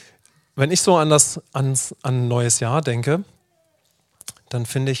Wenn ich so an ein neues Jahr denke, dann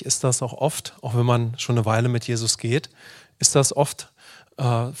finde ich, ist das auch oft, auch wenn man schon eine Weile mit Jesus geht, ist das oft,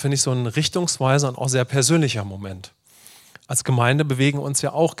 finde ich, so ein richtungsweiser und auch sehr persönlicher Moment. Als Gemeinde bewegen uns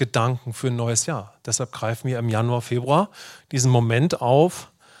ja auch Gedanken für ein neues Jahr. Deshalb greifen wir im Januar, Februar diesen Moment auf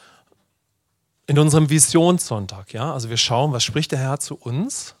in unserem Visionssonntag. Ja? Also wir schauen, was spricht der Herr zu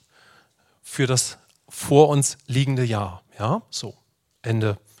uns für das vor uns liegende Jahr. Ja? So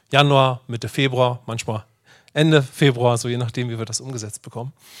Ende Januar, Mitte Februar, manchmal Ende Februar, so je nachdem, wie wir das umgesetzt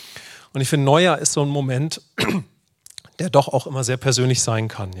bekommen. Und ich finde, Neujahr ist so ein Moment, der doch auch immer sehr persönlich sein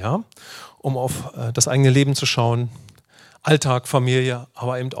kann, ja, um auf das eigene Leben zu schauen, Alltag, Familie,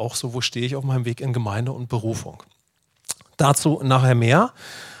 aber eben auch so, wo stehe ich auf meinem Weg in Gemeinde und Berufung. Dazu nachher mehr,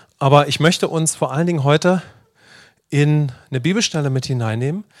 aber ich möchte uns vor allen Dingen heute in eine Bibelstelle mit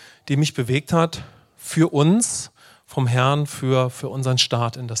hineinnehmen, die mich bewegt hat für uns, vom Herrn, für unseren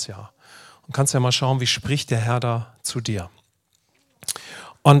Start in das Jahr. Und kannst ja mal schauen, wie spricht der Herr da zu dir.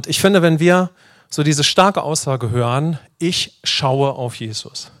 Und ich finde, wenn wir so diese starke Aussage hören, ich schaue auf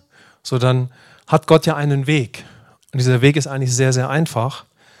Jesus, so dann hat Gott ja einen Weg. Und dieser Weg ist eigentlich sehr, sehr einfach.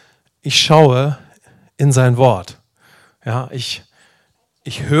 Ich schaue in sein Wort. Ja, ich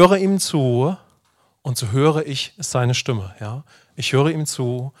höre ihm zu und so höre ich seine Stimme. Ja. Ich höre ihm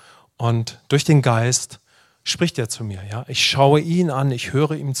zu und durch den Geist spricht er zu mir. Ja. Ich schaue ihn an, ich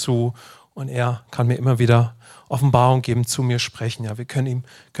höre ihm zu und er kann mir immer wieder Offenbarung geben, zu mir sprechen. Ja. Wir können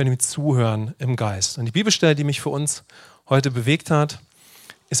ihm zuhören im Geist. Und die Bibelstelle, die mich für uns heute bewegt hat,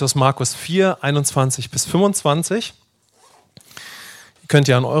 ist aus Markus 4, 21 bis 25. Ihr könnt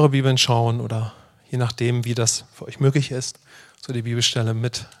ja in eure Bibeln schauen oder je nachdem, wie das für euch möglich ist, so die Bibelstelle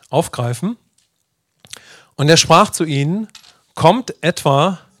mit aufgreifen. Und er sprach zu ihnen, kommt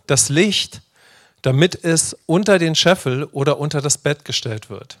etwa das Licht, damit es unter den Scheffel oder unter das Bett gestellt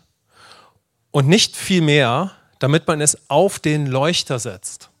wird. Und nicht viel mehr, damit man es auf den Leuchter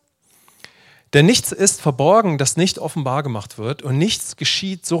setzt. Denn nichts ist verborgen, das nicht offenbar gemacht wird, und nichts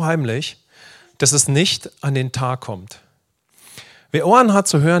geschieht so heimlich, dass es nicht an den Tag kommt. Wer Ohren hat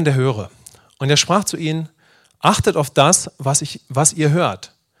zu hören, der höre. Und er sprach zu ihnen, achtet auf das, was ihr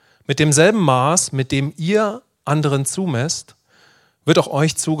hört. Mit demselben Maß, mit dem ihr anderen zumesst, wird auch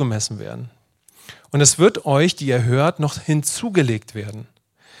euch zugemessen werden. Und es wird euch, die ihr hört, noch hinzugelegt werden.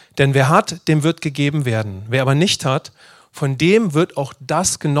 Denn wer hat, dem wird gegeben werden. Wer aber nicht hat, von dem wird auch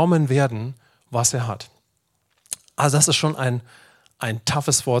das genommen werden, was er hat. Also das ist schon ein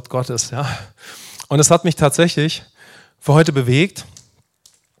toughes Wort Gottes. Ja? Und es hat mich tatsächlich für heute bewegt.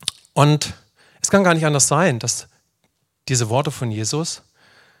 Und es kann gar nicht anders sein, dass diese Worte von Jesus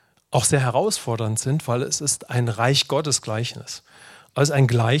auch sehr herausfordernd sind, weil es ist ein Reich Gottes Gleichnis. Also ein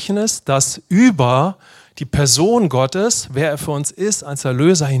Gleichnis, das über die Person Gottes, wer er für uns ist, als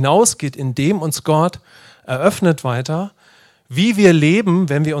Erlöser hinausgeht, indem uns Gott eröffnet weiter, wie wir leben,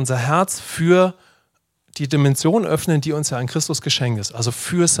 wenn wir unser Herz für die Dimension öffnen, die uns ja in Christus geschenkt ist, also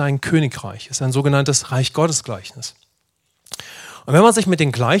für sein Königreich. Es ist ein sogenanntes Reich Gottes Gleichnis. Und wenn man sich mit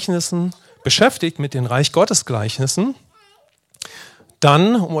den Gleichnissen beschäftigt, mit den Reich Gottes Gleichnissen,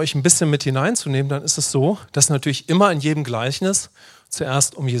 dann, um euch ein bisschen mit hineinzunehmen, dann ist es so, dass natürlich immer in jedem Gleichnis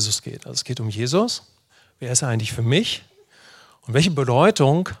zuerst um Jesus geht. Also es geht um Jesus. Wer ist er eigentlich für mich? Und welche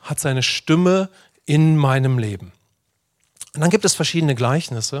Bedeutung hat seine Stimme in meinem Leben? Und dann gibt es verschiedene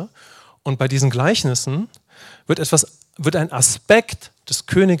Gleichnisse. Und bei diesen Gleichnissen wird ein Aspekt des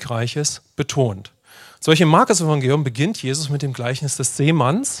Königreiches betont. Solch im Markus-Evangelium beginnt Jesus mit dem Gleichnis des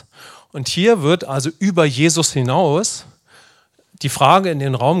Seemanns. Und hier wird also über Jesus hinaus die Frage in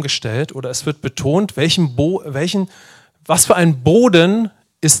den Raum gestellt oder es wird betont, was für ein Boden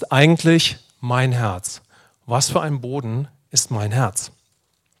ist eigentlich mein Herz? Was für ein Boden ist mein Herz?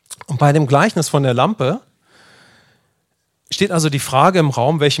 Und bei dem Gleichnis von der Lampe steht also die Frage im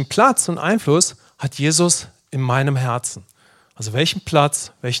Raum, welchen Platz und Einfluss hat Jesus in meinem Herzen? Also welchen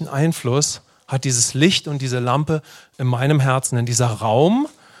Platz, welchen Einfluss hat dieses Licht und diese Lampe in meinem Herzen? In dieser Raum,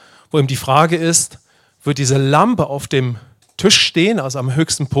 wo eben die Frage ist, wird diese Lampe auf dem Tisch stehen, also am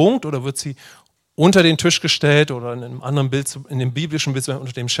höchsten Punkt, oder wird sie unter den Tisch gestellt oder in einem anderen Bild, in dem biblischen Bild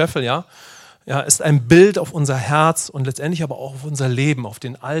unter dem Scheffel, ja, ist ein Bild auf unser Herz und letztendlich aber auch auf unser Leben, auf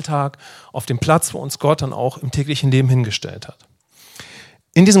den Alltag, auf den Platz, wo uns Gott dann auch im täglichen Leben hingestellt hat.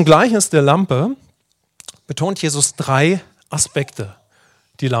 In diesem Gleichnis der Lampe betont Jesus 3 Aspekte.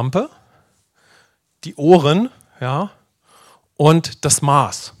 Die Lampe, die Ohren, ja, und das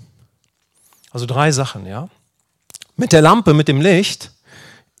Maß. Also 3 Sachen, ja. Mit der Lampe, mit dem Licht,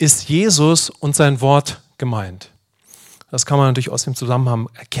 ist Jesus und sein Wort gemeint. Das kann man natürlich aus dem Zusammenhang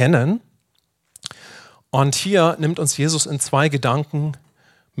erkennen. Und hier nimmt uns Jesus in 2 Gedanken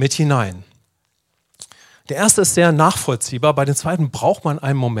mit hinein. Der erste ist sehr nachvollziehbar, bei dem zweiten braucht man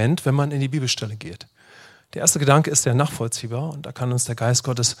einen Moment, wenn man in die Bibelstelle geht. Der erste Gedanke ist sehr nachvollziehbar und da kann uns der Geist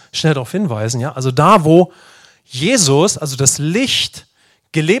Gottes schnell darauf hinweisen. Ja? Also da, wo Jesus, also das Licht,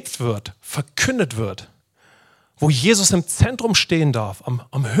 gelebt wird, verkündet wird, wo Jesus im Zentrum stehen darf,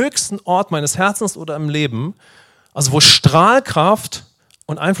 am höchsten Ort meines Herzens oder im Leben, also wo Strahlkraft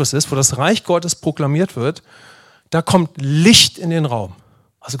und Einfluss ist, wo das Reich Gottes proklamiert wird, da kommt Licht in den Raum.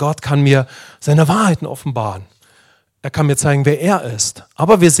 Also Gott kann mir seine Wahrheiten offenbaren. Er kann mir zeigen, wer er ist.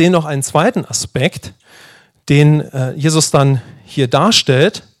 Aber wir sehen noch einen zweiten Aspekt, den Jesus dann hier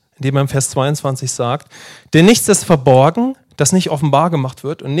darstellt, indem er im Vers 22 sagt, denn nichts ist verborgen, das nicht offenbar gemacht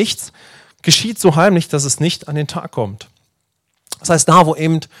wird und nichts geschieht so heimlich, dass es nicht an den Tag kommt. Das heißt, da, wo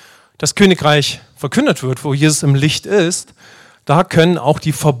eben das Königreich verkündet wird, wo Jesus im Licht ist, da können auch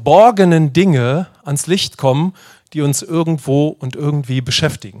die verborgenen Dinge ans Licht kommen, die uns irgendwo und irgendwie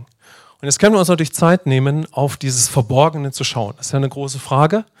beschäftigen. Und jetzt können wir uns natürlich Zeit nehmen, auf dieses Verborgene zu schauen. Das ist ja eine große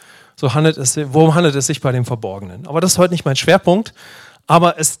Frage. Worum handelt es sich bei dem Verborgenen? Aber das ist heute nicht mein Schwerpunkt,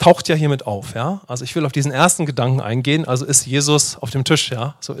 aber es taucht ja hiermit auf. Ja? Also ich will auf diesen ersten Gedanken eingehen. Also ist Jesus auf dem Tisch,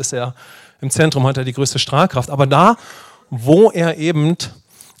 ja? So ist er im Zentrum, hat er die größte Strahlkraft. Aber da, wo er eben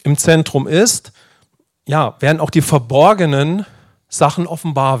im Zentrum ist, ja, werden auch die verborgenen Sachen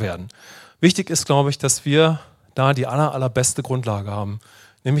offenbar werden. Wichtig ist, glaube ich, dass wir da die allerbeste Grundlage haben.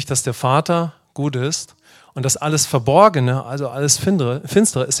 Nämlich, dass der Vater gut ist und dass alles Verborgene, also alles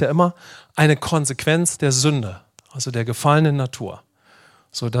Finstere, ist ja immer eine Konsequenz der Sünde, also der gefallenen Natur.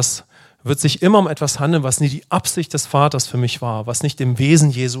 So, das wird sich immer um etwas handeln, was nie die Absicht des Vaters für mich war, was nicht dem Wesen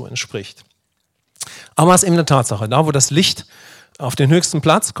Jesu entspricht. Aber es ist eben eine Tatsache, da wo das Licht auf den höchsten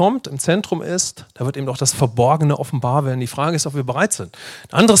Platz kommt, im Zentrum ist, da wird eben auch das Verborgene offenbar werden. Die Frage ist, ob wir bereit sind.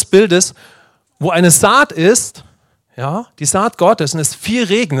 Ein anderes Bild ist, wo eine Saat ist, ja, die Saat Gottes, und es viel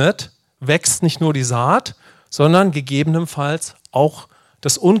regnet, wächst nicht nur die Saat, sondern gegebenenfalls auch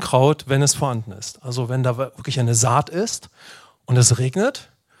das Unkraut, wenn es vorhanden ist. Also wenn da wirklich eine Saat ist und es regnet,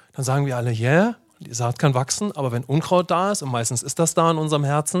 dann sagen wir alle, yeah, die Saat kann wachsen, aber wenn Unkraut da ist, und meistens ist das da in unserem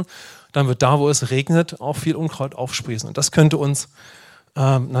Herzen, dann wird da, wo es regnet, auch viel Unkraut aufsprießen. Und das könnte uns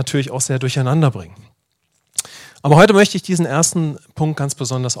natürlich auch sehr durcheinander bringen. Aber heute möchte ich diesen ersten Punkt ganz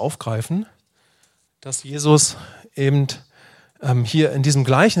besonders aufgreifen, dass Jesus eben hier in diesem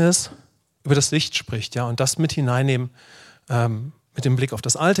Gleichnis über das Licht spricht, ja, und das mit hineinnehmen, mit dem Blick auf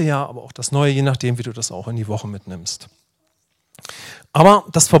das alte Jahr, aber auch das neue, je nachdem, wie du das auch in die Woche mitnimmst. Aber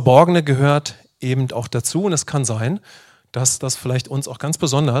das Verborgene gehört eben auch dazu und es kann sein, dass das vielleicht uns auch ganz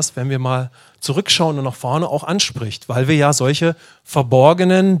besonders, wenn wir mal zurückschauen und nach vorne auch anspricht, weil wir ja solche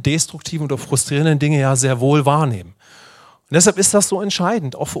verborgenen, destruktiven oder frustrierenden Dinge ja sehr wohl wahrnehmen. Und deshalb ist das so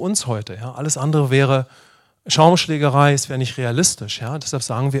entscheidend, auch für uns heute. Ja. Alles andere wäre Schaumschlägerei, es wäre nicht realistisch. Ja. Deshalb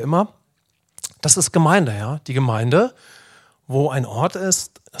sagen wir immer, das ist Gemeinde. Ja. Die Gemeinde, wo ein Ort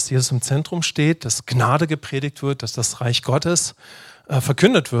ist, dass Jesus im Zentrum steht, dass Gnade gepredigt wird, dass das Reich Gottes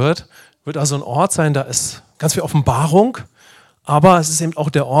verkündet wird also ein Ort sein, da ist ganz viel Offenbarung, aber es ist eben auch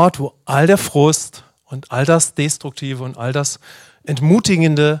der Ort, wo all der Frust und all das Destruktive und all das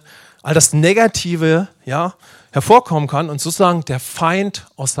Entmutigende, all das Negative, ja, hervorkommen kann und sozusagen der Feind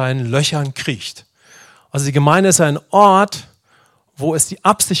aus seinen Löchern kriecht. Also die Gemeinde ist ein Ort, wo es die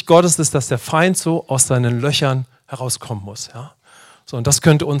Absicht Gottes ist, dass der Feind so aus seinen Löchern herauskommen muss. Ja. So, und das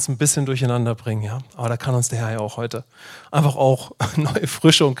könnte uns ein bisschen durcheinander bringen. Ja. Aber da kann uns der Herr ja auch heute einfach auch neue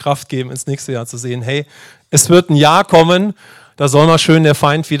Frische und Kraft geben, ins nächste Jahr zu sehen, hey, es wird ein Jahr kommen, da soll mal schön der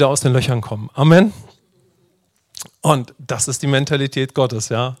Feind wieder aus den Löchern kommen. Amen. Und das ist die Mentalität Gottes.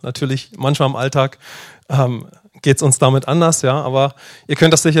 Ja. Natürlich, manchmal im Alltag geht es uns damit anders, ja, aber ihr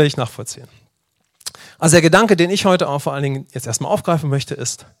könnt das sicherlich nachvollziehen. Also der Gedanke, den ich heute auch vor allen Dingen jetzt erstmal aufgreifen möchte,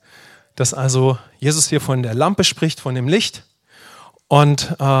 ist, dass also Jesus hier von der Lampe spricht, von dem Licht.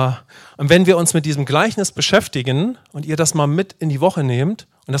 Und wenn wir uns mit diesem Gleichnis beschäftigen und ihr das mal mit in die Woche nehmt,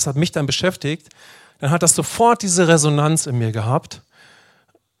 und das hat mich dann beschäftigt, dann hat das sofort diese Resonanz in mir gehabt.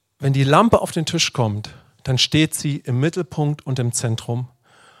 Wenn die Lampe auf den Tisch kommt, dann steht sie im Mittelpunkt und im Zentrum.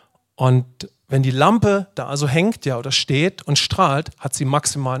 Und wenn die Lampe da also hängt, ja, oder steht und strahlt, hat sie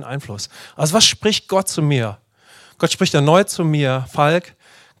maximalen Einfluss. Also was spricht Gott zu mir? Gott spricht erneut zu mir, Falk,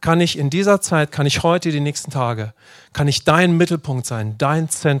 kann ich in dieser Zeit, kann ich heute, die nächsten Tage, kann ich dein Mittelpunkt sein, dein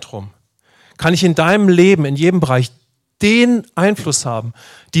Zentrum? Kann ich in deinem Leben, in jedem Bereich den Einfluss haben,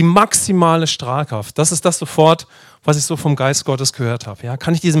 die maximale Strahlkraft? Das ist das sofort, was ich so vom Geist Gottes gehört habe. Ja?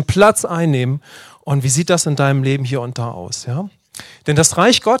 Kann ich diesen Platz einnehmen und wie sieht das in deinem Leben hier und da aus? Ja? Denn das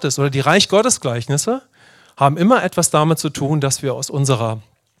Reich Gottes oder die Reich Gottes Gleichnisse haben immer etwas damit zu tun, dass wir aus unserer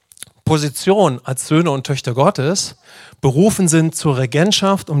Position als Söhne und Töchter Gottes berufen sind zur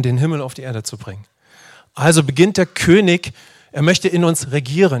Regentschaft, um den Himmel auf die Erde zu bringen. Also beginnt der König, er möchte in uns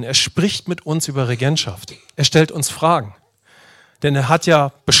regieren, er spricht mit uns über Regentschaft, er stellt uns Fragen. Denn er hat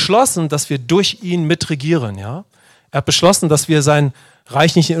ja beschlossen, dass wir durch ihn mitregieren. Ja? Er hat beschlossen, dass wir sein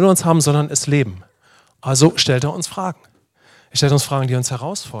Reich nicht in uns haben, sondern es leben. Also stellt er uns Fragen. Er stellt uns Fragen, die uns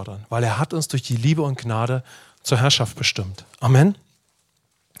herausfordern, weil er hat uns durch die Liebe und Gnade zur Herrschaft bestimmt. Amen.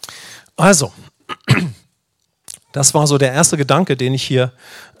 Also, das war so der erste Gedanke, den ich hier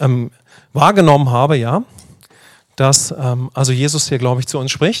wahrgenommen habe, ja, dass also Jesus hier, glaube ich, zu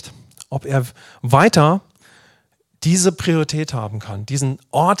uns spricht, ob er weiter diese Priorität haben kann, diesen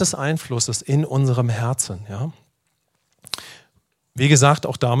Ort des Einflusses in unserem Herzen. Ja. Wie gesagt,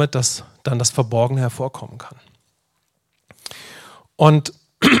 auch damit, dass dann das Verborgene hervorkommen kann. Und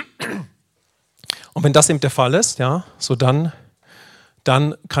wenn das eben der Fall ist, ja, so dann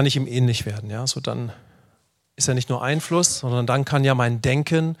kann ich ihm ähnlich werden. Ja, so dann ist ja nicht nur Einfluss, sondern dann kann ja mein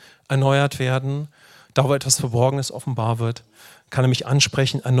Denken erneuert werden. Da, wo etwas Verborgenes offenbar wird, kann er mich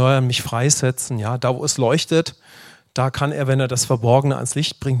ansprechen, erneuern, mich freisetzen. Ja, da, wo es leuchtet, da kann er, wenn er das Verborgene ans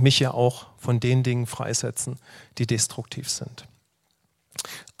Licht bringt, mich ja auch von den Dingen freisetzen, die destruktiv sind.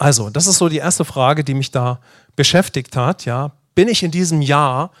 Also, das ist so die erste Frage, die mich da beschäftigt hat. Ja, bin ich in diesem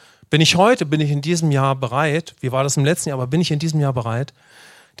Jahr bereit, wie war das im letzten Jahr, aber bin ich in diesem Jahr bereit,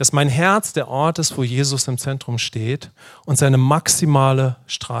 dass mein Herz der Ort ist, wo Jesus im Zentrum steht und seine maximale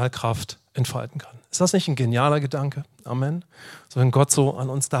Strahlkraft entfalten kann. Ist das nicht ein genialer Gedanke? Amen. So, wenn Gott so an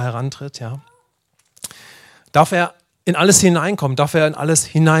uns da herantritt, ja. Darf er in alles hineinkommen, darf er in alles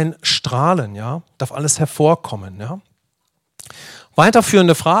hineinstrahlen, ja, darf alles hervorkommen, ja.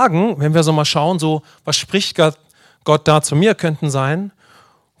 Weiterführende Fragen, wenn wir so mal schauen, so, was spricht Gott da zu mir, könnten sein,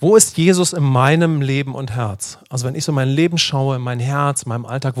 wo ist Jesus in meinem Leben und Herz? Also wenn ich so mein Leben schaue, in mein Herz, in meinem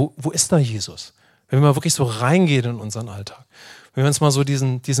Alltag, wo ist da Jesus? Wenn wir mal wirklich so reingehen in unseren Alltag, wenn wir uns mal so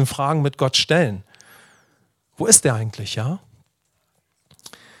diesen Fragen mit Gott stellen, wo ist der eigentlich, ja?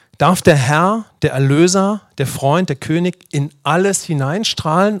 Darf der Herr, der Erlöser, der Freund, der König in alles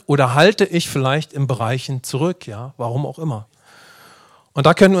hineinstrahlen oder halte ich vielleicht in Bereichen zurück, ja? Warum auch immer. Und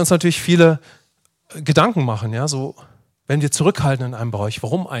da können wir uns natürlich viele Gedanken machen, ja, so wenn wir zurückhalten in einem Bereich,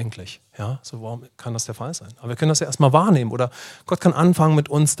 warum eigentlich? Ja, so warum kann das der Fall sein? Aber wir können das ja erstmal wahrnehmen oder Gott kann anfangen, mit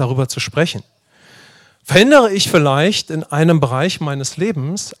uns darüber zu sprechen. Verhindere ich vielleicht in einem Bereich meines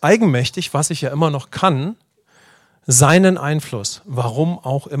Lebens eigenmächtig, was ich ja immer noch kann, seinen Einfluss, warum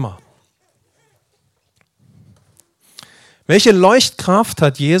auch immer? Welche Leuchtkraft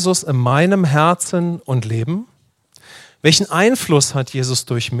hat Jesus in meinem Herzen und Leben? Welchen Einfluss hat Jesus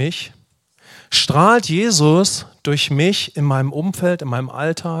durch mich? Strahlt Jesus durch mich in meinem Umfeld, in meinem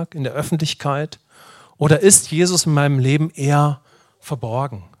Alltag, in der Öffentlichkeit? Oder ist Jesus in meinem Leben eher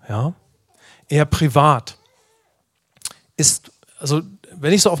verborgen, ja? Eher privat? Also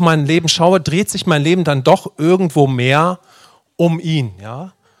wenn ich so auf mein Leben schaue, dreht sich mein Leben dann doch irgendwo mehr um ihn,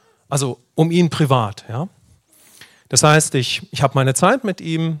 ja? Also um ihn privat, ja? Das heißt, ich habe meine Zeit mit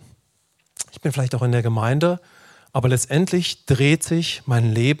ihm, ich bin vielleicht auch in der Gemeinde, aber letztendlich dreht sich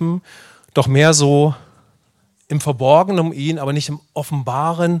mein Leben doch mehr so im Verborgenen um ihn, aber nicht im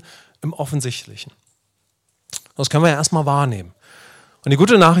Offenbaren, im Offensichtlichen. Das können wir ja erstmal wahrnehmen. Und die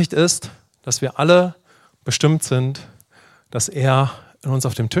gute Nachricht ist, dass wir alle bestimmt sind, dass er in uns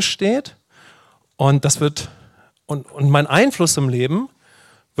auf dem Tisch steht und und mein Einfluss im Leben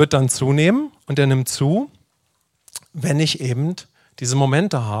wird dann zunehmen und der nimmt zu, wenn ich eben diese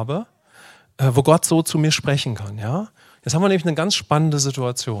Momente habe, wo Gott so zu mir sprechen kann. Ja? Jetzt haben wir nämlich eine ganz spannende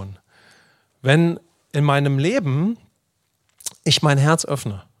Situation. Wenn in meinem Leben ich mein Herz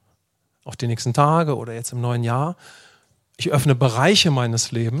öffne, auf die nächsten Tage oder jetzt im neuen Jahr, ich öffne Bereiche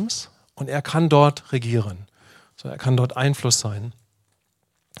meines Lebens und er kann dort regieren. So, er kann dort Einfluss sein.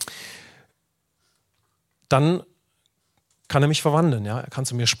 Dann kann er mich verwandeln. Ja? Er kann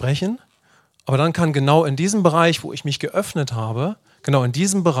zu mir sprechen, aber dann kann genau in diesem Bereich, wo ich mich geöffnet habe, genau in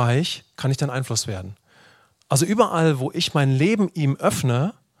diesem Bereich kann ich dann Einfluss werden. Also überall, wo ich mein Leben ihm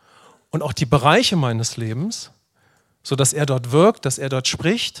öffne und auch die Bereiche meines Lebens, sodass er dort wirkt, dass er dort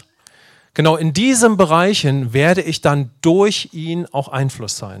spricht, genau in diesen Bereichen werde ich dann durch ihn auch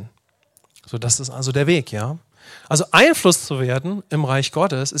Einfluss sein. So, das ist also der Weg, ja. Also Einfluss zu werden im Reich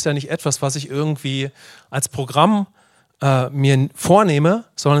Gottes ist ja nicht etwas, was ich irgendwie als Programm mir vornehme,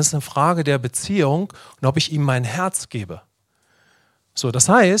 sondern es ist eine Frage der Beziehung und ob ich ihm mein Herz gebe. So, das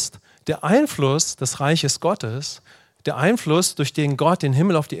heißt, der Einfluss des Reiches Gottes, der Einfluss, durch den Gott den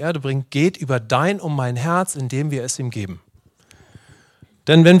Himmel auf die Erde bringt, geht über dein und mein Herz, indem wir es ihm geben.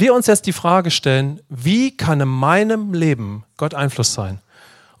 Denn wenn wir uns jetzt die Frage stellen, wie kann in meinem Leben Gott Einfluss sein?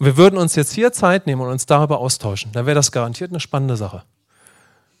 und wir würden uns jetzt hier Zeit nehmen und uns darüber austauschen, dann wäre das garantiert eine spannende Sache.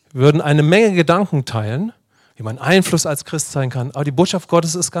 Wir würden eine Menge Gedanken teilen, wie man Einfluss als Christ sein kann. Aber die Botschaft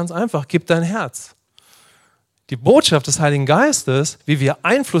Gottes ist ganz einfach, gib dein Herz. Die Botschaft des Heiligen Geistes, wie wir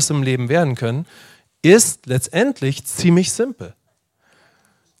Einfluss im Leben werden können, ist letztendlich ziemlich simpel.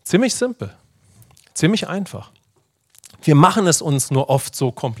 Ziemlich simpel. Ziemlich einfach. Wir machen es uns nur oft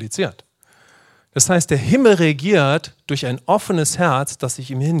so kompliziert. Das heißt, der Himmel regiert durch ein offenes Herz, das sich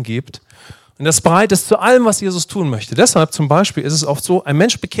ihm hingibt und das bereit ist zu allem, was Jesus tun möchte. Deshalb zum Beispiel ist es oft so, ein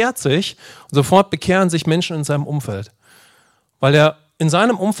Mensch bekehrt sich und sofort bekehren sich Menschen in seinem Umfeld, weil er in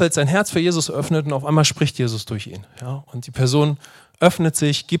seinem Umfeld sein Herz für Jesus öffnet und auf einmal spricht Jesus durch ihn. Ja? Und die Person öffnet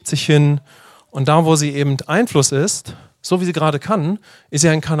sich, gibt sich hin und da, wo sie eben Einfluss ist, so wie sie gerade kann, ist sie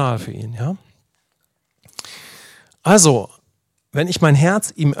ein Kanal für ihn. Ja? Also, wenn ich mein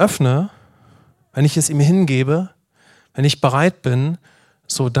Herz ihm öffne, wenn ich es ihm hingebe, wenn ich bereit bin,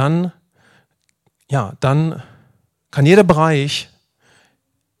 so dann kann jeder Bereich,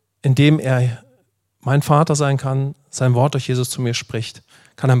 in dem er mein Vater sein kann, sein Wort durch Jesus zu mir spricht,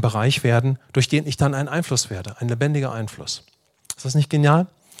 kann ein Bereich werden, durch den ich dann ein Einfluss werde, ein lebendiger Einfluss. Ist das nicht genial?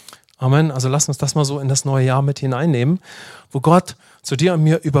 Amen. Also lass uns das mal so in das neue Jahr mit hineinnehmen, wo Gott zu dir und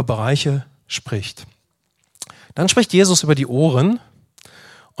mir über Bereiche spricht. Dann spricht Jesus über die Ohren.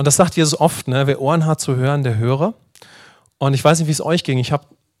 Und das sagt Jesus oft, ne? Wer Ohren hat zu hören, der höre. Und ich weiß nicht, wie es euch ging. Ich habe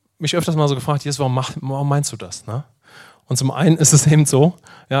mich öfters mal so gefragt, Jesus, warum meinst du das? Ne? Und zum einen ist es eben so,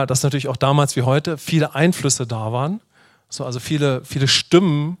 ja, dass natürlich auch damals wie heute viele Einflüsse da waren. So, also viele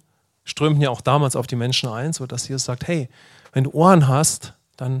Stimmen strömten ja auch damals auf die Menschen ein, sodass Jesus sagt, hey, wenn du Ohren hast,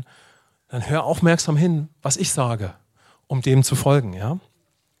 dann hör aufmerksam hin, was ich sage, um dem zu folgen. Ja?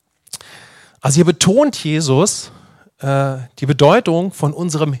 Also hier betont Jesus die Bedeutung von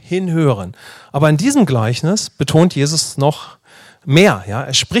unserem Hinhören. Aber in diesem Gleichnis betont Jesus noch mehr. Ja?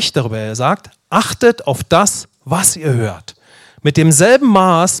 Er spricht darüber, er sagt, achtet auf das, was ihr hört. Mit demselben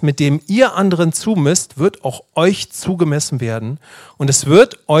Maß, mit dem ihr anderen zumisst, wird auch euch zugemessen werden und es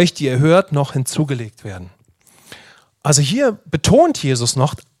wird euch, die ihr hört, noch hinzugelegt werden. Also hier betont Jesus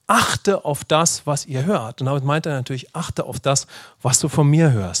noch, achte auf das, was ihr hört. Und damit meint er natürlich, achte auf das, was du von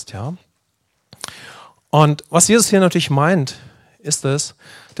mir hörst. Ja? Und was Jesus hier natürlich meint, ist es,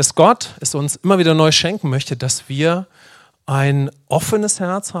 dass Gott es uns immer wieder neu schenken möchte, dass wir ein offenes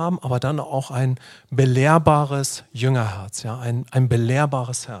Herz haben, aber dann auch ein belehrbares Jüngerherz. Ja? Ein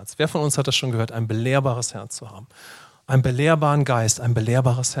belehrbares Herz. Wer von uns hat das schon gehört, ein belehrbares Herz zu haben? Einen belehrbaren Geist, ein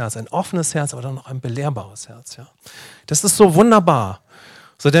belehrbares Herz. Ein offenes Herz, aber dann noch ein belehrbares Herz. Ja? Das ist so wunderbar.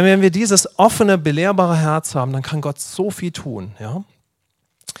 So, denn wenn wir dieses offene, belehrbare Herz haben, dann kann Gott so viel tun. Ja?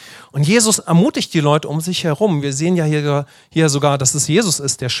 Und Jesus ermutigt die Leute um sich herum. Wir sehen ja hier sogar, dass es Jesus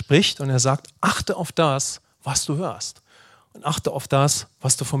ist, der spricht und er sagt, achte auf das, was du hörst. Und achte auf das,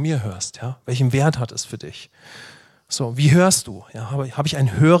 was du von mir hörst. Ja? Welchen Wert hat es für dich? So, wie hörst du? Ja, habe ich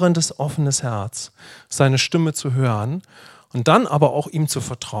ein hörendes, offenes Herz, seine Stimme zu hören und dann aber auch ihm zu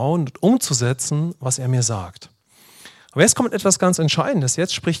vertrauen und umzusetzen, was er mir sagt. Aber jetzt kommt etwas ganz Entscheidendes.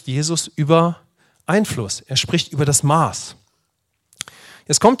 Jetzt spricht Jesus über Einfluss. Er spricht über das Maß.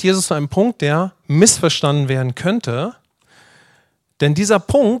 Jetzt kommt Jesus zu einem Punkt, der missverstanden werden könnte. Denn dieser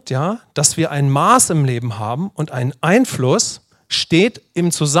Punkt, ja, dass wir ein Maß im Leben haben und einen Einfluss, steht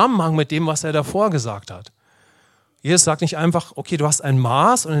im Zusammenhang mit dem, was er davor gesagt hat. Jesus sagt nicht einfach, okay, du hast ein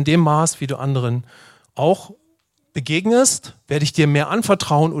Maß und in dem Maß, wie du anderen auch begegnest, werde ich dir mehr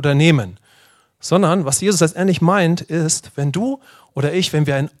anvertrauen oder nehmen. Sondern was Jesus letztendlich meint, ist, wenn du oder ich, wenn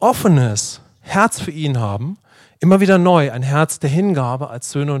wir ein offenes Herz für ihn haben, immer wieder neu, ein Herz der Hingabe als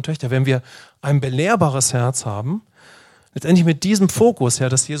Söhne und Töchter, wenn wir ein belehrbares Herz haben, letztendlich mit diesem Fokus, ja,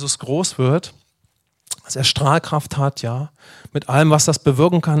 dass Jesus groß wird, dass er Strahlkraft hat, ja, mit allem, was das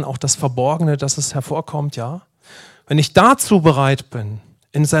bewirken kann, auch das Verborgene, dass es hervorkommt, ja. Wenn ich dazu bereit bin,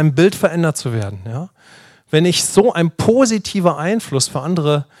 in seinem Bild verändert zu werden, ja, wenn ich so ein positiver Einfluss für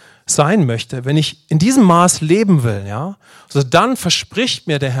andere sein möchte, wenn ich in diesem Maß leben will, ja, also dann verspricht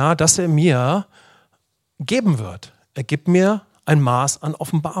mir der Herr, dass er mir geben wird. Er gibt mir ein Maß an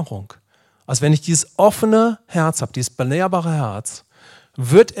Offenbarung. Also wenn ich dieses offene Herz habe, dieses belehrbare Herz,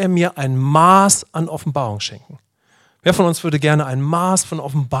 wird er mir ein Maß an Offenbarung schenken. Wer von uns würde gerne ein Maß von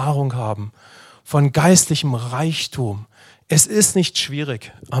Offenbarung haben, von geistlichem Reichtum? Es ist nicht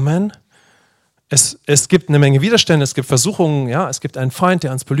schwierig. Amen. Es gibt eine Menge Widerstände, es gibt Versuchungen, ja, es gibt einen Feind,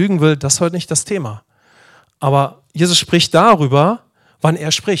 der uns belügen will. Das ist heute nicht das Thema. Aber Jesus spricht darüber, wann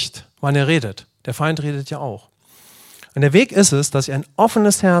er spricht, wann er redet. Der Feind redet ja auch. Und der Weg ist es, dass ich ein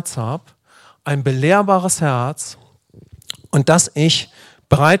offenes Herz habe, ein belehrbares Herz und dass ich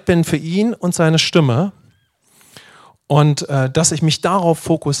bereit bin für ihn und seine Stimme und dass ich mich darauf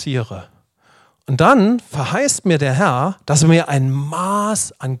fokussiere. Und dann verheißt mir der Herr, dass er mir ein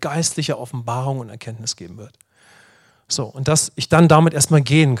Maß an geistlicher Offenbarung und Erkenntnis geben wird. So, und dass ich dann damit erstmal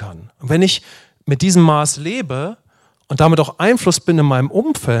gehen kann. Und wenn ich mit diesem Maß lebe und damit auch Einfluss bin in meinem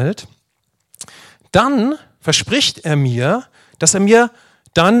Umfeld, dann verspricht er mir, dass er mir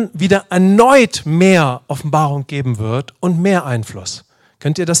dann wieder erneut mehr Offenbarung geben wird und mehr Einfluss.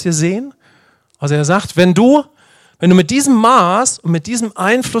 Könnt ihr das hier sehen? Also er sagt, wenn du mit diesem Maß und mit diesem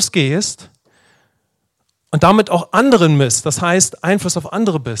Einfluss gehst und damit auch anderen misst, das heißt Einfluss auf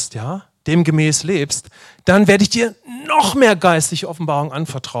andere bist, ja, demgemäß lebst, dann werde ich dir noch mehr geistliche Offenbarung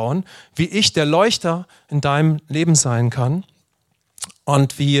anvertrauen, wie ich der Leuchter in deinem Leben sein kann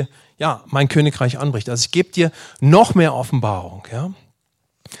und wie mein Königreich anbricht. Also ich gebe dir noch mehr Offenbarung. Ja.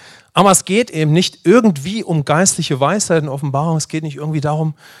 Aber es geht eben nicht irgendwie um geistliche Weisheit und Offenbarung. Es geht nicht irgendwie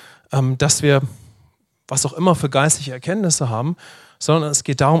darum, dass wir was auch immer für geistliche Erkenntnisse haben, sondern es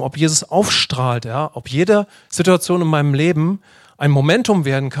geht darum, ob Jesus aufstrahlt, ja, ob jede Situation in meinem Leben ein Momentum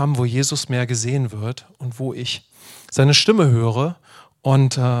werden kann, wo Jesus mehr gesehen wird und wo ich seine Stimme höre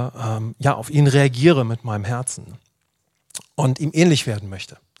und auf ihn reagiere mit meinem Herzen und ihm ähnlich werden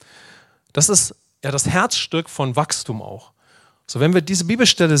möchte. Das ist ja das Herzstück von Wachstum auch. So, wenn wir diese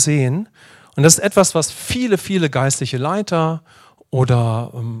Bibelstelle sehen, und das ist etwas, was viele, viele geistliche Leiter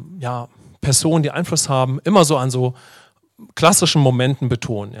oder Personen, die Einfluss haben, immer so an so klassischen Momenten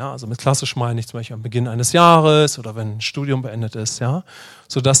betonen. Ja? Also mit klassisch meine ich zum Beispiel am Beginn eines Jahres oder wenn ein Studium beendet ist. Ja?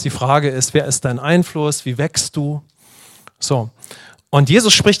 Sodass die Frage ist, wer ist dein Einfluss, wie wächst du? So. Und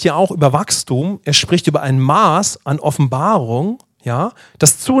Jesus spricht ja auch über Wachstum. Er spricht über ein Maß an Offenbarung, ja,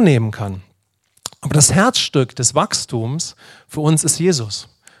 das zunehmen kann. Aber das Herzstück des Wachstums für uns ist Jesus.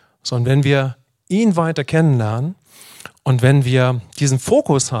 So, und wenn wir ihn weiter kennenlernen und wenn wir diesen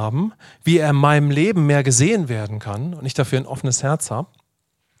Fokus haben, wie er in meinem Leben mehr gesehen werden kann und ich dafür ein offenes Herz habe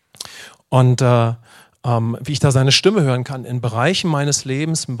und wie ich da seine Stimme hören kann in Bereichen meines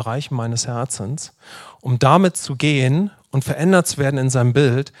Lebens, in Bereichen meines Herzens, um damit zu gehen und verändert zu werden in seinem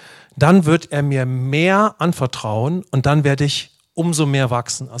Bild, dann wird er mir mehr anvertrauen und dann werde ich umso mehr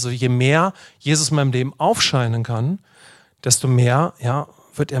wachsen. Also je mehr Jesus in meinem Leben aufscheinen kann, desto mehr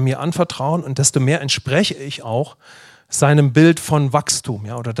wird er mir anvertrauen und desto mehr entspreche ich auch seinem Bild von Wachstum.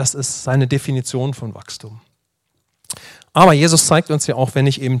 Ja, oder das ist seine Definition von Wachstum. Aber Jesus zeigt uns ja auch, wenn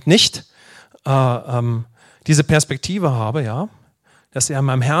ich eben nicht diese Perspektive habe, ja, dass er in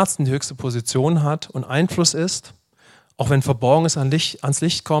meinem Herzen die höchste Position hat und Einfluss ist, auch wenn Verborgenes ans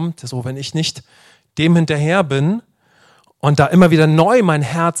Licht kommt, so wenn ich nicht dem hinterher bin, und da immer wieder neu mein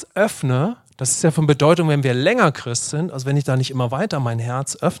Herz öffne, das ist ja von Bedeutung, wenn wir länger Christ sind, also wenn ich da nicht immer weiter mein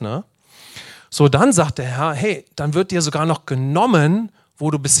Herz öffne, so dann sagt der Herr, hey, dann wird dir sogar noch genommen, wo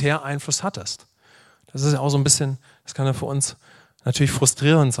du bisher Einfluss hattest. Das ist ja auch so ein bisschen, das kann ja für uns natürlich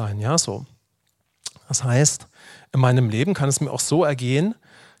frustrierend sein, ja, so. Das heißt, in meinem Leben kann es mir auch so ergehen,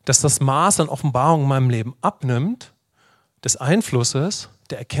 dass das Maß an Offenbarung in meinem Leben abnimmt, des Einflusses,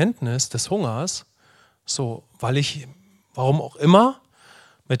 der Erkenntnis, des Hungers, so, weil ich warum auch immer,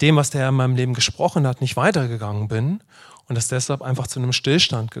 mit dem, was der in meinem Leben gesprochen hat, nicht weitergegangen bin und es deshalb einfach zu einem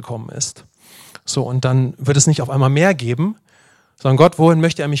Stillstand gekommen ist. So, und dann wird es nicht auf einmal mehr geben, sondern Gott, wohin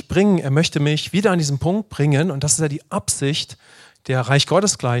möchte er mich bringen? Er möchte mich wieder an diesen Punkt bringen und das ist ja die Absicht der Reich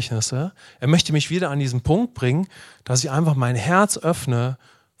Gottes Gleichnisse. Er möchte mich wieder an diesen Punkt bringen, dass ich einfach mein Herz öffne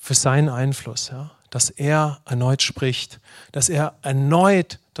für seinen Einfluss, ja? Dass er erneut spricht, dass er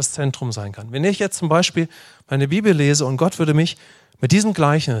erneut das Zentrum sein kann. Wenn ich jetzt zum Beispiel meine Bibel lese und Gott würde mich mit diesem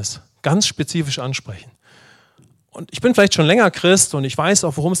Gleichnis ganz spezifisch ansprechen und ich bin vielleicht schon länger Christ und ich weiß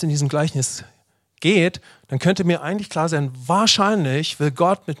auch, worum es in diesem Gleichnis geht, dann könnte mir eigentlich klar sein, wahrscheinlich will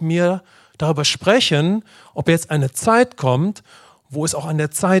Gott mit mir darüber sprechen, ob jetzt eine Zeit kommt, wo es auch an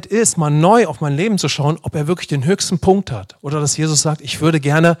der Zeit ist, mal neu auf mein Leben zu schauen, ob er wirklich den höchsten Punkt hat. Oder dass Jesus sagt, ich würde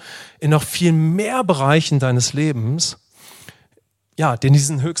gerne in noch viel mehr Bereichen deines Lebens, ja, in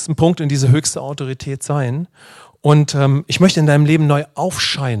diesen höchsten Punkt, in diese höchste Autorität sein. Und ich möchte in deinem Leben neu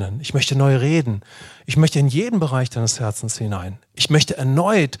aufscheinen. Ich möchte neu reden. Ich möchte in jeden Bereich deines Herzens hinein. Ich möchte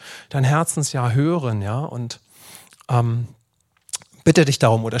erneut dein Herzensjahr hören, ja, und bitte dich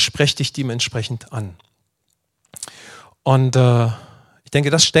darum oder spreche dich dementsprechend an. Und ich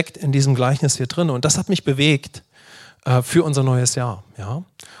denke, das steckt in diesem Gleichnis hier drin und das hat mich bewegt für unser neues Jahr. Ja?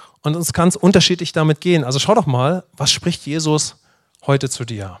 Und uns kann es unterschiedlich damit gehen. Also schau doch mal, was spricht Jesus heute zu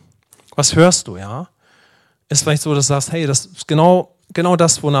dir? Was hörst du? Ja? Ist vielleicht so, dass du sagst, hey, das ist genau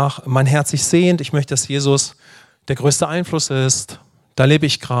das, wonach mein Herz sich sehnt. Ich möchte, dass Jesus der größte Einfluss ist. Da lebe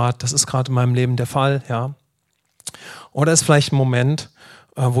ich gerade. Das ist gerade in meinem Leben der Fall. Ja? Oder ist vielleicht ein Moment,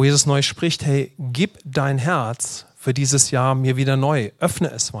 wo Jesus neu spricht, hey, gib dein Herz für dieses Jahr mir wieder neu.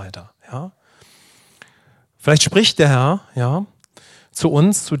 Öffne es weiter. Ja? Vielleicht spricht der Herr zu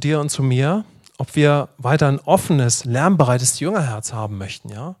uns, zu dir und zu mir, ob wir weiter ein offenes, lernbereites Jüngerherz haben möchten.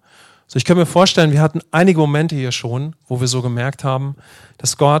 Ja? So, ich kann mir vorstellen, wir hatten einige Momente hier schon, wo wir so gemerkt haben,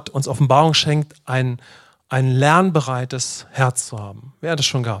 dass Gott uns Offenbarung schenkt, ein lernbereites Herz zu haben. Wer hat es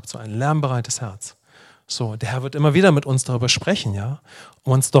schon gehabt? So ein lernbereites Herz. So, der Herr wird immer wieder mit uns darüber sprechen,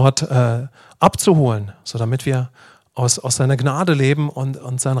 um uns dort abzuholen, so damit wir aus seiner Gnade leben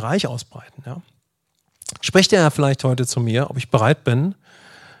und sein Reich ausbreiten. Ja? Spricht der Herr vielleicht heute zu mir, ob ich bereit bin,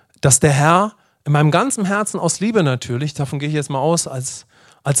 dass der Herr in meinem ganzen Herzen, aus Liebe natürlich, davon gehe ich jetzt mal aus, als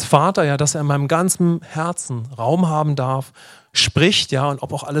Vater, dass er in meinem ganzen Herzen Raum haben darf, spricht, und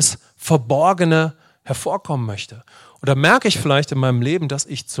ob auch alles Verborgene hervorkommen möchte. Oder merke ich vielleicht in meinem Leben, dass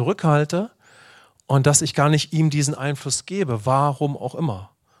ich zurückhalte und dass ich gar nicht ihm diesen Einfluss gebe, warum auch immer.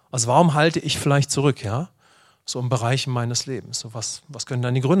 Also warum halte ich vielleicht zurück, so in Bereichen meines Lebens. So was können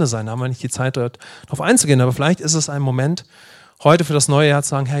dann die Gründe sein? Da haben wir nicht die Zeit, darauf einzugehen, aber vielleicht ist es ein Moment, heute für das neue Jahr zu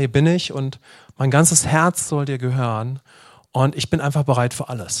sagen, Herr, hier bin ich und mein ganzes Herz soll dir gehören und ich bin einfach bereit für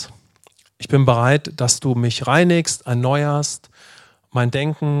alles. Ich bin bereit, dass du mich reinigst, erneuerst, mein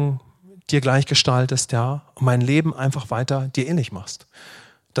Denken dir gleichgestaltest, und mein Leben einfach weiter dir ähnlich machst.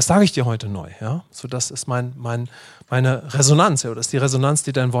 Das sage ich dir heute neu, So, das ist meine Resonanz, oder das ist die Resonanz,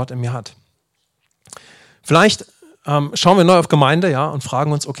 die dein Wort in mir hat. Vielleicht schauen wir neu auf Gemeinde, und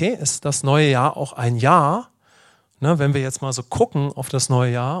fragen uns, okay, ist das neue Jahr auch ein Jahr? Ne, wenn wir jetzt mal so gucken auf das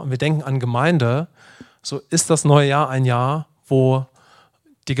neue Jahr und wir denken an Gemeinde, so ist das neue Jahr ein Jahr, wo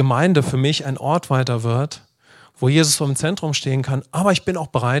die Gemeinde für mich ein Ort weiter wird, wo Jesus so im Zentrum stehen kann, aber ich bin auch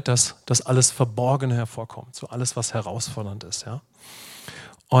bereit, dass das alles Verborgene hervorkommt, so alles, was herausfordernd ist.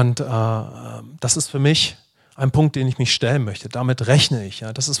 Und das ist für mich ein Punkt, den ich mich stellen möchte. Damit rechne ich.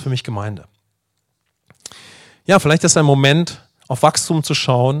 Das ist für mich Gemeinde. Ja, vielleicht ist ein Moment, auf Wachstum zu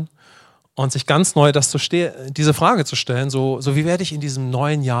schauen und sich ganz neu diese Frage zu stellen, so wie werde ich in diesem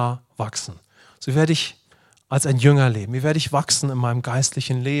neuen Jahr wachsen? So wie werde ich als ein Jünger leben? Wie werde ich wachsen in meinem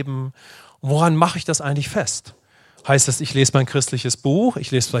geistlichen Leben? Und woran mache ich das eigentlich fest? Heißt das, ich lese mein christliches Buch,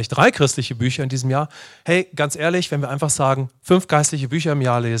 ich lese vielleicht 3 christliche Bücher in diesem Jahr? Hey, ganz ehrlich, wenn wir einfach sagen, 5 geistliche Bücher im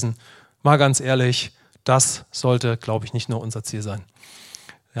Jahr lesen, mal ganz ehrlich, das sollte, glaube ich, nicht nur unser Ziel sein.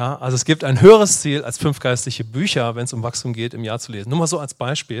 Also es gibt ein höheres Ziel als 5 geistliche Bücher, wenn es um Wachstum geht, im Jahr zu lesen. Nur mal so als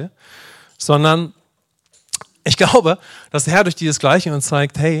Beispiel. Sondern ich glaube, dass der Herr durch dieses Gleiche uns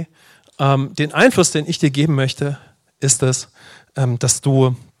zeigt, hey, den Einfluss, den ich dir geben möchte, ist es, dass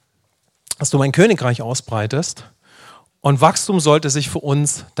du mein Königreich ausbreitest. Und Wachstum sollte sich für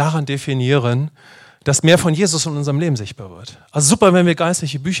uns daran definieren, dass mehr von Jesus in unserem Leben sichtbar wird. Also super, wenn wir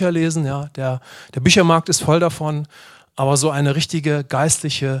geistliche Bücher lesen, der Büchermarkt ist voll davon, aber so eine richtige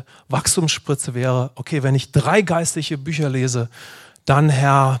geistliche Wachstumsspritze wäre, okay, wenn ich 3 geistliche Bücher lese, dann,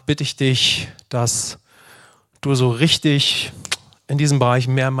 Herr, bitte ich dich, dass du so richtig in diesem Bereich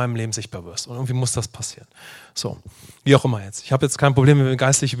mehr in meinem Leben sichtbar wirst. Und irgendwie muss das passieren. So, wie auch immer jetzt. Ich habe jetzt kein Problem, wenn wir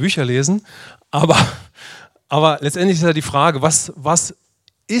geistliche Bücher lesen, aber letztendlich ist ja die Frage, was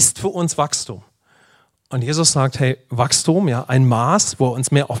ist für uns Wachstum? Und Jesus sagt, hey, Wachstum, ein Maß, wo er uns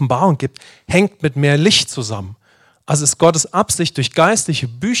mehr Offenbarung gibt, hängt mit mehr Licht zusammen. Also ist Gottes Absicht durch geistliche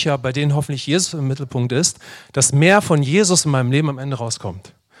Bücher, bei denen hoffentlich Jesus im Mittelpunkt ist, dass mehr von Jesus in meinem Leben am Ende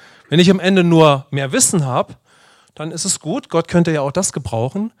rauskommt. Wenn ich am Ende nur mehr Wissen habe, dann ist es gut, Gott könnte ja auch das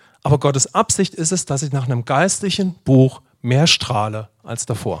gebrauchen, aber Gottes Absicht ist es, dass ich nach einem geistlichen Buch mehr strahle als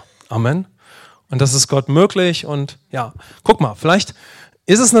davor. Amen. Und das ist Gott möglich und guck mal, vielleicht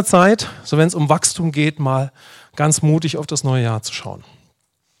ist es eine Zeit, so wenn es um Wachstum geht, mal ganz mutig auf das neue Jahr zu schauen.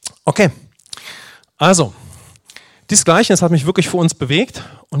 Okay, also, dieses Gleichnis hat mich wirklich für uns bewegt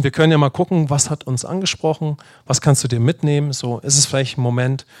und wir können ja mal gucken, was hat uns angesprochen, was kannst du dir mitnehmen, so ist es vielleicht ein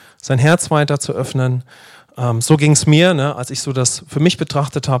Moment, sein Herz weiter zu öffnen. So ging es mir, als ich so das für mich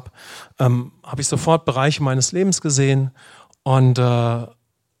betrachtet habe, habe ich sofort Bereiche meines Lebens gesehen und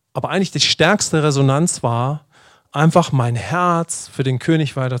aber eigentlich die stärkste Resonanz war, einfach mein Herz für den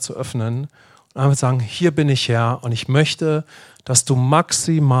König weiter zu öffnen und einfach sagen, hier bin ich Herr und ich möchte, dass du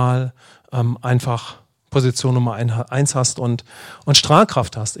maximal einfach Position Nummer 1 hast und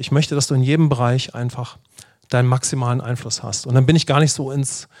Strahlkraft hast. Ich möchte, dass du in jedem Bereich einfach deinen maximalen Einfluss hast. Und dann bin ich gar nicht so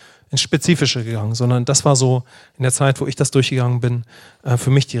ins Spezifische gegangen, sondern das war so in der Zeit, wo ich das durchgegangen bin, für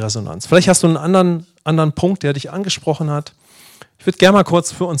mich die Resonanz. Vielleicht hast du einen anderen Punkt, der dich angesprochen hat. Ich würde gerne mal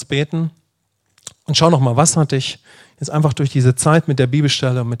kurz für uns beten und schau nochmal, was hat dich jetzt einfach durch diese Zeit mit der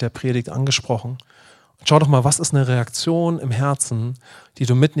Bibelstelle und mit der Predigt angesprochen. Und schau doch mal, was ist eine Reaktion im Herzen, die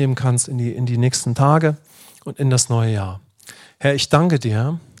du mitnehmen kannst in die nächsten Tage und in das neue Jahr. Herr, ich danke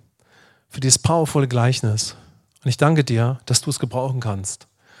dir für dieses powervolle Gleichnis Und ich danke dir, dass du es gebrauchen kannst.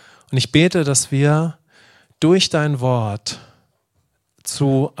 Und ich bete, dass wir durch dein Wort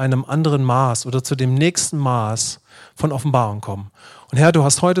zu einem anderen Maß oder zu dem nächsten Maß von Offenbarung kommen. Und Herr, du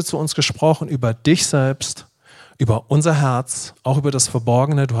hast heute zu uns gesprochen über dich selbst, über unser Herz, auch über das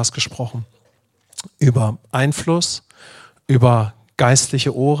Verborgene. Du hast gesprochen über Einfluss, über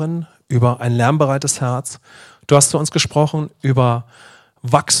geistliche Ohren, über ein lernbereites Herz. Du hast zu uns gesprochen über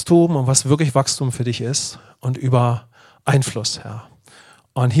Wachstum und was wirklich Wachstum für dich ist und über Einfluss, Herr.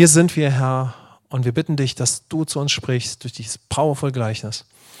 Und hier sind wir, Herr, und wir bitten dich, dass du zu uns sprichst durch dieses powerful Gleichnis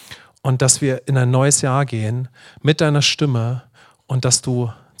und dass wir in ein neues Jahr gehen mit deiner Stimme und dass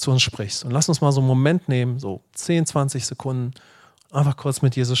du zu uns sprichst. Und lass uns mal so einen Moment nehmen, so 10, 20 Sekunden, einfach kurz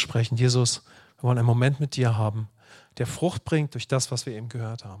mit Jesus sprechen. Jesus, wir wollen einen Moment mit dir haben, der Frucht bringt durch das, was wir eben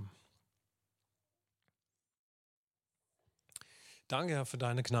gehört haben. Danke, Herr, für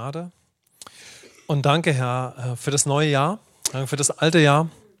deine Gnade und danke, Herr, für das neue Jahr, danke für das alte Jahr.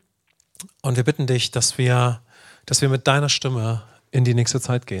 Und wir bitten dich, dass wir mit deiner Stimme in die nächste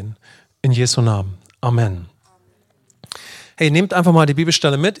Zeit gehen. In Jesu Namen. Amen. Hey, nehmt einfach mal die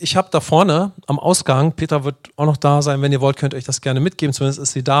Bibelstelle mit. Ich habe da vorne am Ausgang, Peter wird auch noch da sein, wenn ihr wollt, könnt ihr euch das gerne mitgeben. Zumindest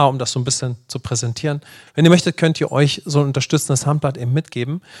ist sie da, um das so ein bisschen zu präsentieren. Wenn ihr möchtet, könnt ihr euch so ein unterstützendes Handblatt eben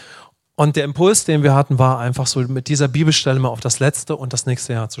mitgeben. Und der Impuls, den wir hatten, war einfach so mit dieser Bibelstelle mal auf das letzte und das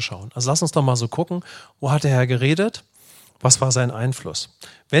nächste Jahr zu schauen. Also lasst uns doch mal so gucken, wo hat der Herr geredet? Was war sein Einfluss?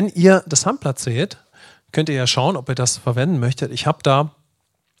 Wenn ihr das Handblatt seht, könnt ihr ja schauen, ob ihr das verwenden möchtet. Ich habe da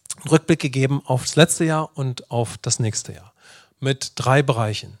einen Rückblick gegeben auf das letzte Jahr und auf das nächste Jahr. Mit 3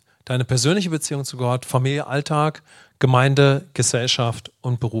 Bereichen. Deine persönliche Beziehung zu Gott, Familie, Alltag, Gemeinde, Gesellschaft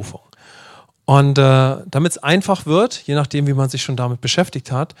und Berufung. Und damit es einfach wird, je nachdem, wie man sich schon damit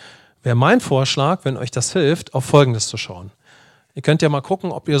beschäftigt hat, wäre mein Vorschlag, wenn euch das hilft, auf Folgendes zu schauen. Ihr könnt ja mal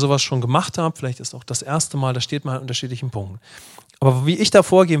gucken, ob ihr sowas schon gemacht habt. Vielleicht ist auch das erste Mal, da steht mal an unterschiedlichen Punkten. Aber wie ich da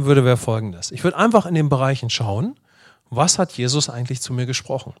vorgehen würde, wäre Folgendes. Ich würde einfach in den Bereichen schauen, was hat Jesus eigentlich zu mir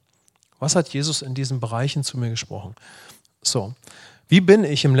gesprochen? Was hat Jesus in diesen Bereichen zu mir gesprochen? So, wie bin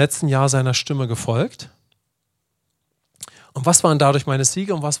ich im letzten Jahr seiner Stimme gefolgt? Und was waren dadurch meine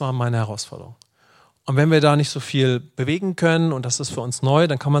Siege und was waren meine Herausforderungen? Und wenn wir da nicht so viel bewegen können und das ist für uns neu,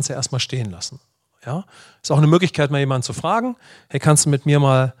 dann kann man es ja erstmal stehen lassen. Ja? Ist auch eine Möglichkeit, mal jemanden zu fragen, hey, kannst du mit mir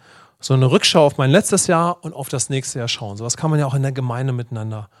mal so eine Rückschau auf mein letztes Jahr und auf das nächste Jahr schauen? So was kann man ja auch in der Gemeinde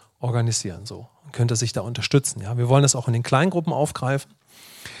miteinander organisieren. So. Man könnte sich da unterstützen. Ja? Wir wollen das auch in den Kleingruppen aufgreifen.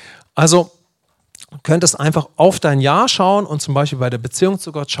 Also du könntest einfach auf dein Jahr schauen und zum Beispiel bei der Beziehung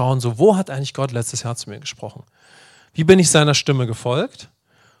zu Gott schauen, so wo hat eigentlich Gott letztes Jahr zu mir gesprochen? Wie bin ich seiner Stimme gefolgt?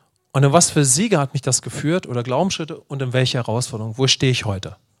 Und in was für Siege hat mich das geführt oder Glaubensschritte und in welche Herausforderungen? Wo stehe ich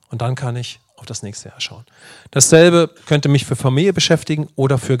heute? Und dann kann ich auf das nächste Jahr schauen. Dasselbe könnte mich für Familie beschäftigen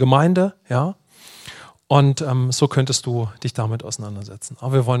oder für Gemeinde, ja. Und so könntest du dich damit auseinandersetzen.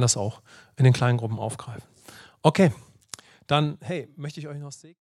 Aber wir wollen das auch in den kleinen Gruppen aufgreifen. Okay, dann, hey, möchte ich euch noch segnen.